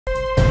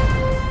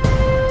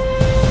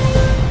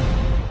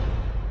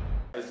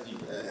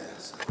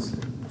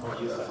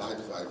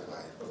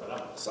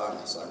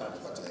Sana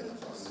tupatie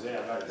nafasi.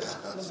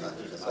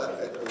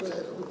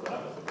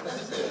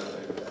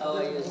 How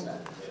are you, sir?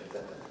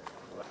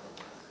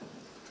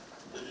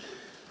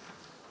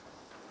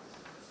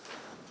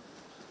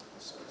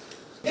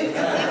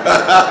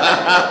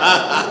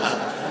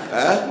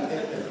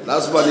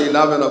 Lazima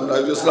niiname namna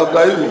hivyo, si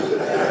namna hivi.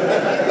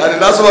 Na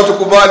lazima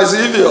tukubali, si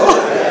hivyo?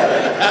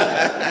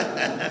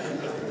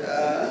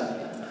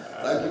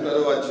 Thank you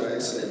very much, Your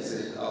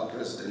Excellency, our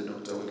President,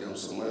 Dr. William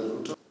Samuel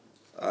Ruto.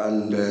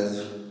 And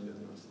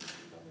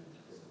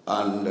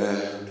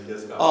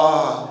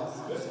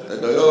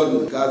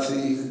Doyon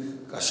Kathy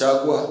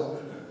Kashagwa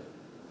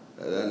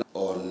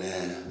on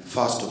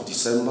 1st of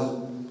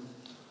December,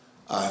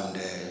 and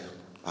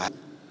I'm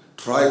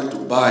trying to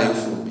buy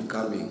from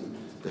becoming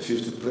the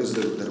 50th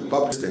President of the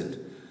Republic,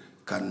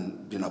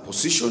 can be in a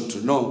position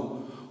to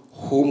know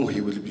whom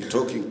he will be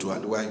talking to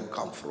and where you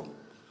come from.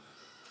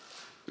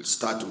 We'll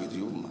start with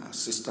you, my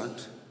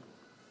assistant.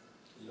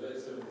 Your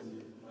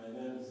Excellency, my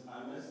name is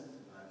Ernest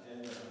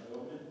Nakenya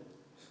Adome.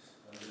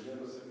 I'm the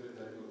General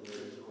Secretary of the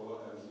Red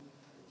Corps and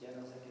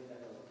General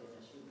Secretary of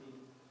Kenya Shipping,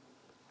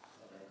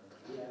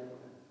 here and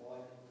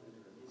forward to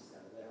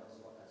register warehouse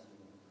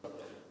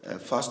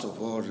workers. First of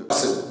all,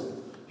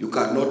 you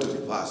cannot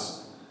reverse.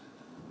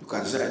 You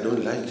can say, I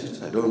don't like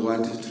it, I don't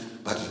want it,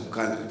 but you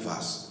can't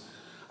reverse.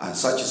 And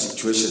such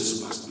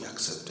situations must be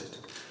accepted.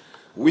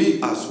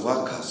 We as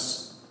workers,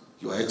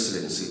 Your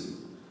Excellency,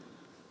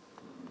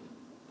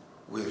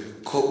 we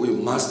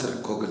must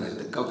recognize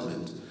the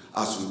government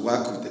as we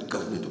work with the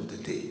government of the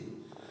day.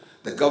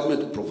 The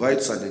government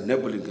provides an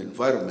enabling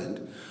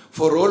environment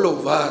for all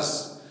of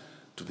us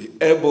to be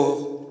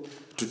able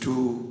to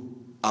do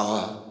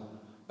our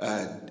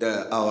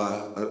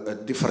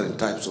different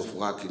types of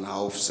work in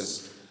our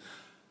offices.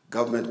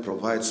 Government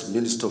provides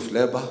Minister of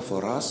Labor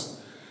for us.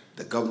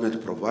 The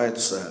government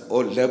provides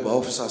all labor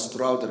officers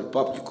throughout the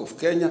Republic of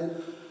Kenya.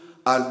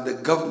 And the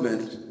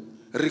government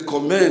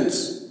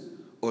recommends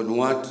on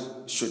what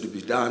should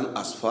be done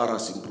as far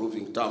as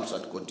improving terms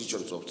and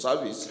conditions of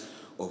service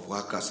of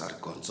workers are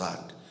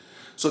concerned.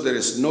 So there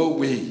is no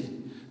way.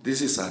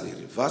 This is an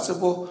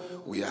irreversible.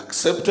 We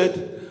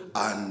accepted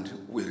and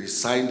we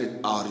resigned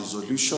our resolution.